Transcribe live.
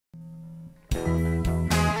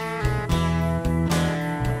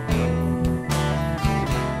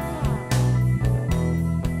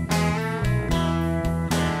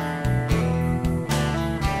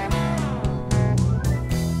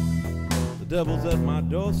devil's at my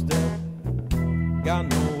doorstep. Got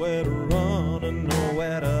nowhere to run and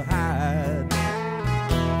nowhere to hide.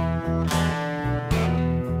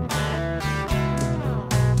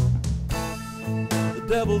 The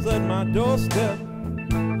devil's at my doorstep.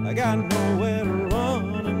 I got nowhere to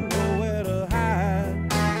run and nowhere to hide.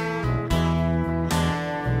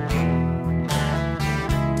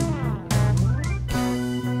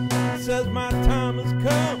 He says my time has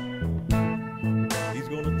come. He's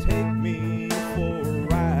gonna take me for a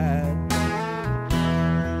ride.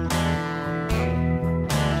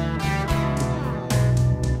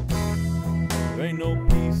 There ain't no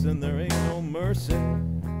peace and there ain't no mercy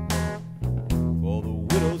for the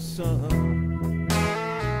widow's son.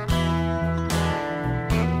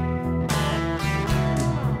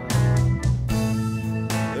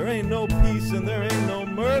 There ain't no peace and there ain't no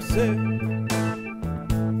mercy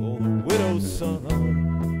for the widow's son.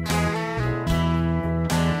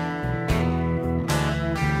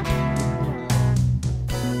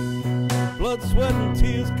 Blood, sweat, and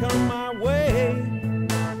tears come my way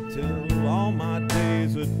till all my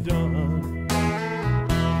days are done.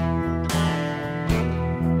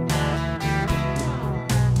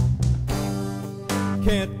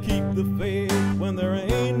 Can't keep the faith when there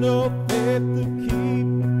ain't no faith to keep.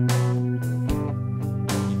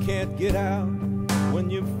 You can't get out when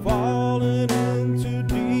you're falling in too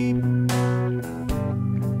deep.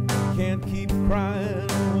 You can't keep crying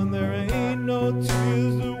when there ain't no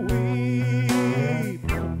tears to weep.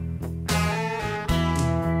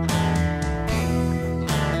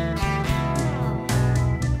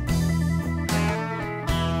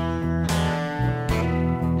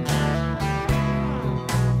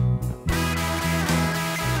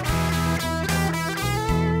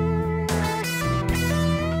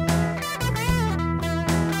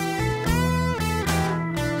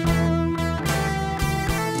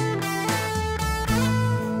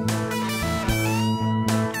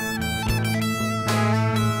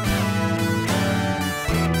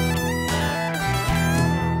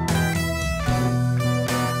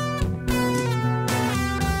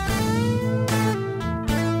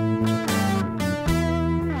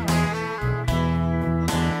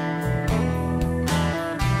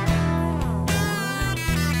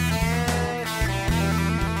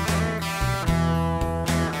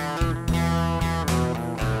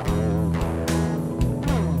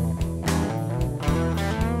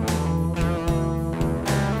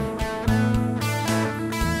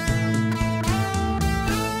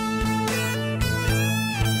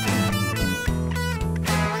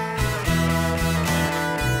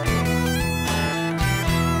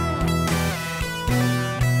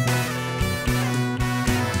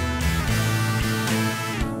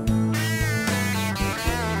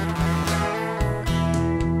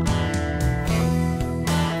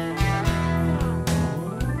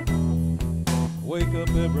 Wake up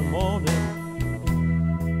every morning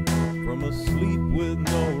from a sleep with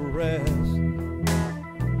no rest.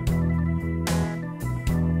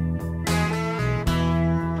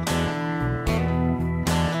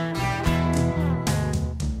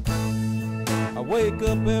 I wake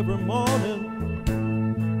up every morning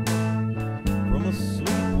from a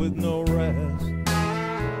sleep with no rest.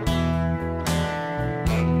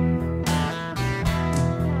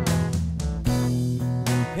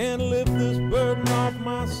 Can't lift this burden off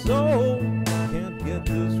my soul. Can't get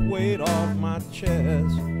this weight off my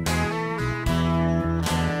chest.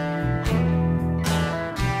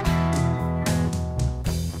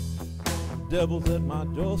 Devil's at my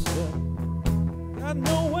doorstep. Got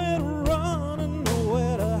nowhere to run and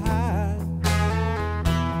nowhere to hide.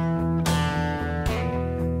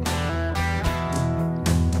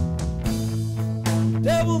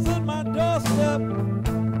 Devil's at my doorstep.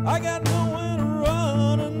 I got no